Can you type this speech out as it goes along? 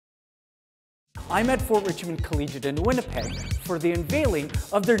I'm at Fort Richmond Collegiate in Winnipeg for the unveiling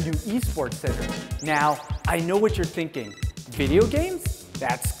of their new Esports Center. Now, I know what you're thinking. Video games?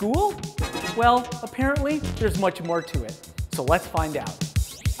 That's school? Well, apparently, there's much more to it. So let's find out.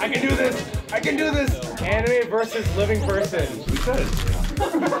 I can do this! I can do this! Anime versus living person. We could.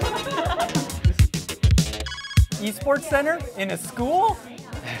 Esports Center in a school?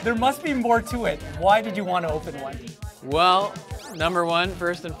 There must be more to it. Why did you want to open one? Well, number one,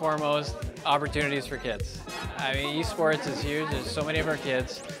 first and foremost, opportunities for kids. I mean, esports is huge. There's so many of our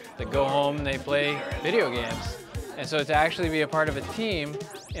kids that go home and they play video games. And so to actually be a part of a team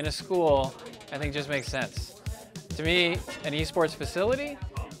in a school, I think just makes sense. To me, an esports facility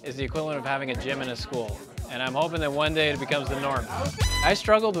is the equivalent of having a gym in a school. And I'm hoping that one day it becomes the norm. I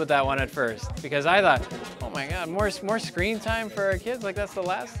struggled with that one at first because I thought, oh my God, more screen time for our kids? Like that's the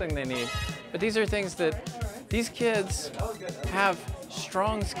last thing they need. But these are things that these kids have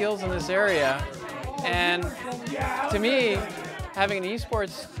strong skills in this area. And to me, having an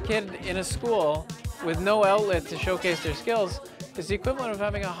esports kid in a school with no outlet to showcase their skills is the equivalent of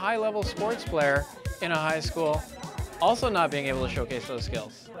having a high-level sports player in a high school also not being able to showcase those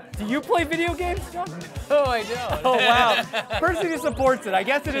skills. Do you play video games, Jon? No, I don't. Oh, wow. Person who supports it. I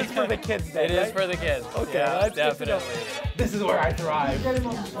guess it is for the kids then, It is for the kids. Okay, yeah, that's definitely. This is where I thrive.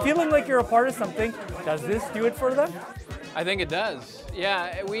 Feeling like you're a part of something, does this do it for them? I think it does.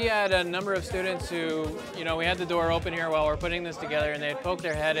 Yeah, we had a number of students who, we had the door open here while we're putting this together and they'd poke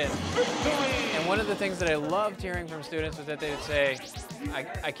their head in. And one of the things that I loved hearing from students was that they would say,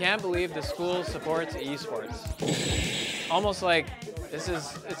 I can't believe the school supports esports. Almost like it's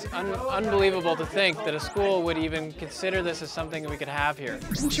unbelievable to think that a school would even consider this as something we could have here.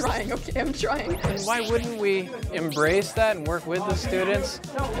 I'm trying, okay, I'm trying. And why wouldn't we embrace that and work with the students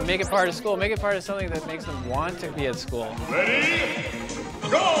and make it part of school, make it part of something that makes them want to be at school? Ready,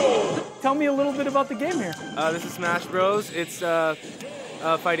 go! Tell me a little bit about the game here. This is Smash Bros. It's a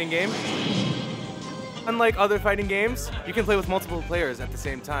fighting game. Unlike other fighting games, you can play with multiple players at the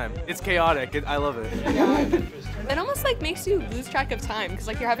same time. It's chaotic. I love it. It almost like makes you lose track of time because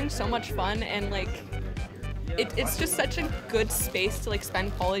like you're having so much fun and like it's just such a good space to like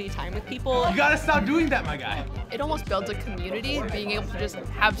spend quality time with people. You gotta stop doing that, my guy. It almost builds a community, being able to just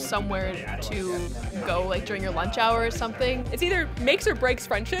have somewhere to go like during your lunch hour or something. It's either makes or breaks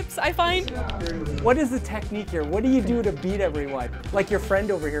friendships, I find. What is the technique here? What do you do to beat everyone? Like your friend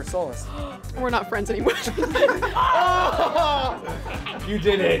over here, Solus. We're not friends anymore. You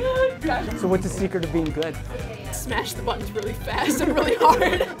did it. So what's the secret of being good? Smash the buttons really fast and really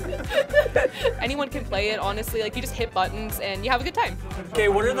hard. Anyone can play it, honestly. Like you just hit buttons and you have a good time. Okay,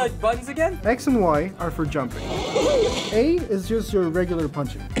 what are the buttons again? X and Y are for jumping. A is just your regular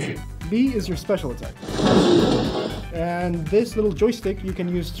punching. B is your special attack. And this little joystick you can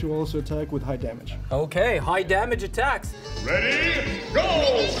use to also attack with high damage. Okay, high damage attacks. Ready,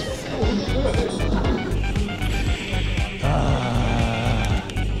 go!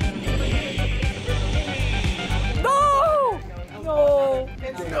 No!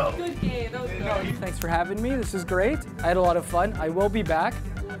 Good game, that was good. Thanks for having me. This is great. I had a lot of fun. I will be back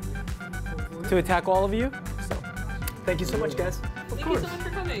to attack all of you. So, thank you so much, guys. Thank you so much for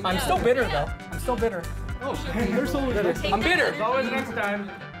coming. I'm still bitter, though. I'm still bitter. Oh, you're so good. I'm bitter. As always, next time.